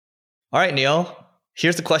All right, Neil.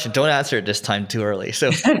 Here's the question. Don't answer it this time too early.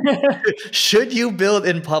 So should you build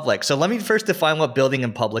in public? So let me first define what building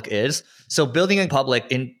in public is. So building in public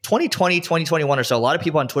in 2020, 2021 or so, a lot of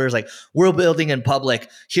people on Twitter is like, we're building in public.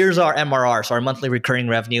 Here's our MRR, so our monthly recurring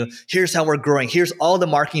revenue. Here's how we're growing. Here's all the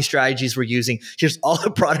marketing strategies we're using. Here's all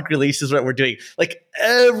the product releases that we're doing. Like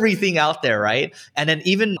everything out there, right? And then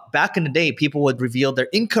even back in the day, people would reveal their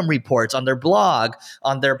income reports on their blog,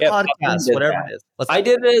 on their podcast, whatever it is. I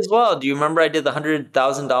did it as well. Do you remember I did the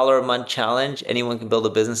 $100,000 a month challenge? Anyone can build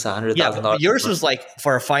a business $100,000. Yeah, yours was like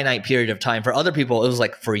for a finite period of time. For other people, it was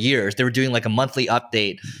like for years. They were doing like a monthly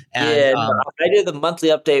update. And, I did the monthly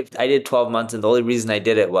update. I did 12 months, and the only reason I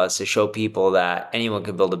did it was to show people that anyone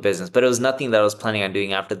could build a business. But it was nothing that I was planning on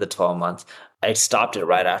doing after the 12 months. I stopped it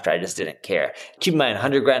right after. I just didn't care. Keep in mind,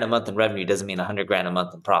 $100,000 a month in revenue doesn't mean $100,000 a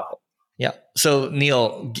month in profit. Yeah. So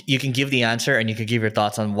Neil, you can give the answer and you can give your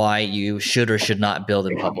thoughts on why you should or should not build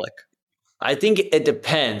in public. I think it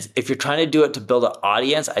depends. If you're trying to do it to build an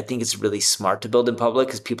audience, I think it's really smart to build in public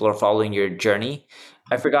because people are following your journey.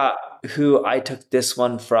 I forgot who I took this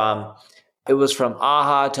one from. It was from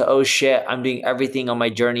AHA to oh shit, I'm doing everything on my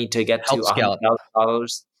journey to get to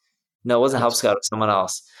 $100,000. No, it wasn't Help Scout, it was someone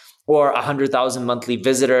else. Or 100,000 monthly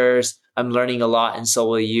visitors. I'm learning a lot, and so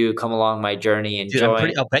will you. Come along my journey and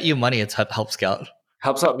join. I'll bet you money it's Help Scout.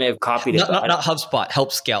 Help Scout may have copied it. Not HubSpot,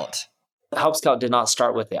 Help Scout. Help Scout did not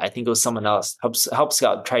start with it. I think it was someone else. Help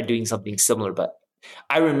Scout tried doing something similar, but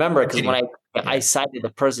I remember because when I cited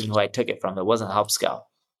the person who I took it from, it wasn't Help Scout.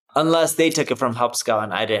 Unless they took it from Help Scout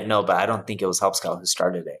and I didn't know, but I don't think it was Help Scout who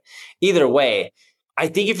started it. Either way, I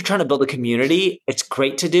think if you're trying to build a community, it's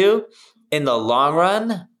great to do. In the long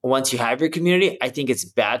run, once you have your community, I think it's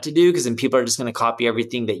bad to do because then people are just going to copy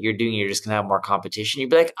everything that you're doing. You're just going to have more competition.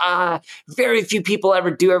 You'd be like, very few people ever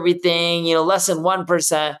do everything, less than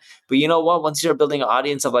 1%. But you know what? Once you're building an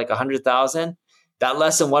audience of like 100,000, that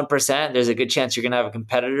less than 1%, there's a good chance you're going to have a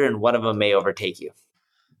competitor and one of them may overtake you.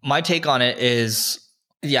 My take on it is,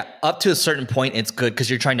 yeah, up to a certain point, it's good because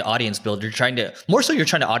you're trying to audience build. You're trying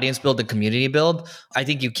to audience build and community build. I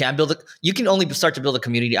think you can only start to build a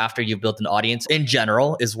community after you've built an audience in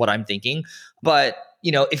general is what I'm thinking. But,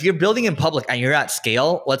 if you're building in public and you're at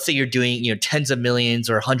scale, let's say you're doing, tens of millions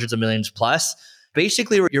or hundreds of millions plus,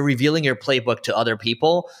 basically you're revealing your playbook to other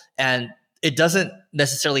people. And it doesn't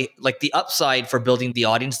necessarily like the upside for building the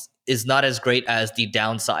audience is not as great as the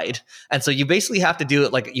downside. And so you basically have to do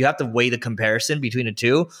it like you have to weigh the comparison between the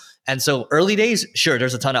two. And so early days, sure,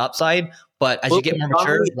 there's a ton of upside, but as you get more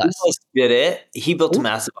mature, less. Did it. He built a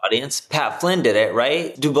massive audience. Pat Flynn did it,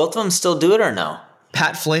 right? Do both of them still do it or no?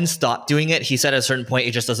 Pat Flynn stopped doing it. He said at a certain point,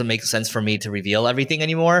 it just doesn't make sense for me to reveal everything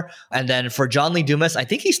anymore. And then for John Lee Dumas, I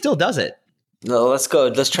think he still does it. No, let's go.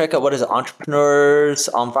 Let's check out what is it, Entrepreneurs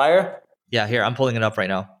on Fire? Yeah, here, I'm pulling it up right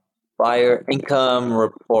now. Fire income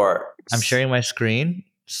report. I'm sharing my screen.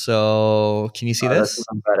 So can you see this?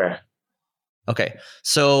 That's better. Okay.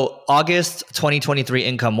 So August 2023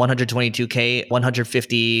 income, 122K,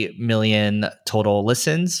 150 million total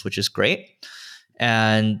listens, which is great.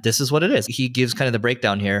 And this is what it is. He gives kind of the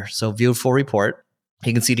breakdown here. So view full report.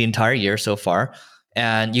 You can see the entire year so far.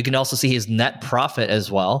 And you can also see his net profit as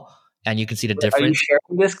well. And you can see the difference. Are you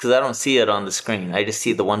sharing this? Because I don't see it on the screen. I just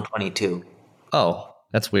see the 122. Oh,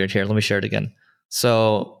 that's weird. Here, let me share it again.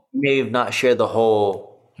 So you may have not shared the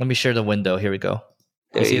whole. Let me share the window. Here we go.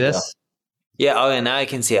 You see this? Yeah. Okay. Now I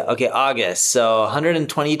can see it. Okay. August. So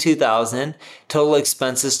 122,000. Total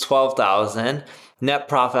expenses 12,000. Net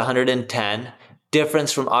profit 110.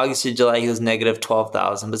 Difference from August to July, he was negative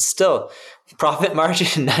 12,000. But still, profit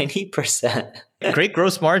margin 90%. Great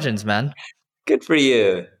gross margins, man. Good for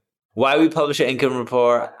you. Why we publish an income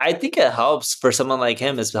report, I think it helps for someone like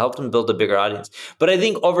him is to help him build a bigger audience. But I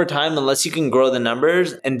think over time, unless you can grow the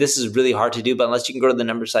numbers, and this is really hard to do, but unless you can grow the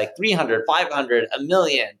numbers like 300, 500, a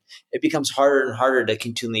million, it becomes harder and harder to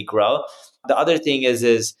continually grow. The other thing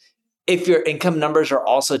is if your income numbers are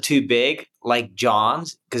also too big, like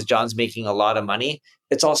John's, because John's making a lot of money,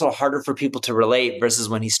 it's also harder for people to relate versus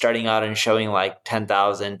when he's starting out and showing like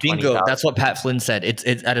 10,000, 20,000. Bingo. That's what Pat Flynn said. It's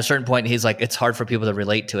at a certain point, he's like, it's hard for people to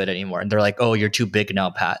relate to it anymore. And they're like, oh, you're too big now,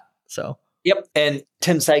 Pat. So. Yep. And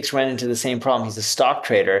Tim Sykes ran into the same problem. He's a stock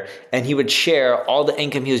trader and he would share all the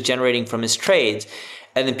income he was generating from his trades.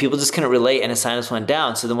 And then people just couldn't relate and his signups went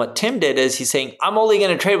down. So then what Tim did is he's saying, I'm only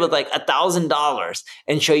going to trade with like $1,000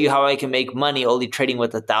 and show you how I can make money only trading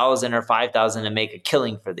with 1,000 or 5,000 and make a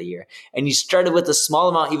killing for the year. And he started with a small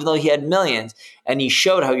amount, even though he had millions. And he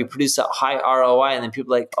showed how he produced a high ROI. And then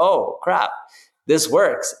people were like, oh crap, this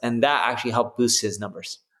works. And that actually helped boost his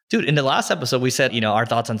numbers. Dude, in the last episode, we said, our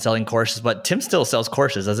thoughts on selling courses, but Tim still sells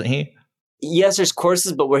courses, doesn't he? yes, there's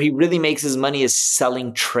courses, but where he really makes his money is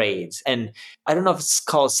selling trades. And I don't know if it's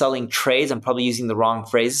called selling trades. I'm probably using the wrong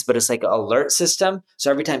phrases, but it's like an alert system. So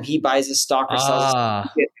every time he buys a stock or sells a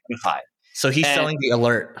stock, he gets notified. So he's selling the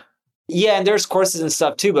alert. Yeah, and there's courses and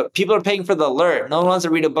stuff too, but people are paying for the alert. No one wants to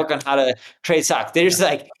read a book on how to trade stocks. They're just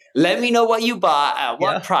like, let me know what you bought, at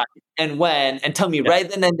what price, and when, and tell me right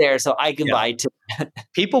then and there so I can buy too.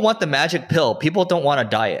 People want the magic pill. People don't want a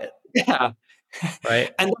diet. Yeah.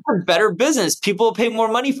 Right. And that's a better business. People will pay more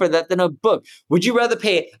money for that than a book. Would you rather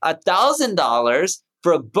pay $1,000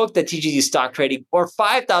 for a book that teaches you stock trading or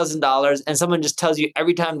 $5,000 and someone just tells you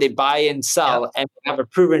every time they buy and sell and have a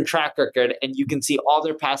proven track record and you can see all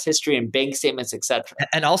their past history and bank statements, etc.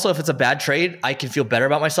 And also if it's a bad trade, I can feel better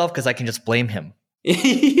about myself because I can just blame him.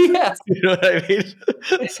 Yeah. You know what I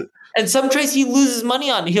mean? And some trades he loses money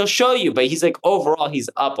on, he'll show you, but he's like, overall, he's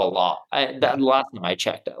up a lot. That last time I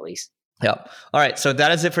checked, at least. Yeah. All right. So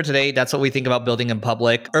that is it for today. That's what we think about building in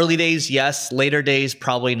public. Early days, yes. Later days,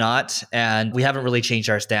 probably not. And we haven't really changed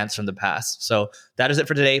our stance from the past. So that is it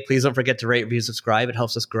for today. Please don't forget to rate, review, subscribe. It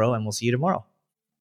helps us grow, and we'll see you tomorrow.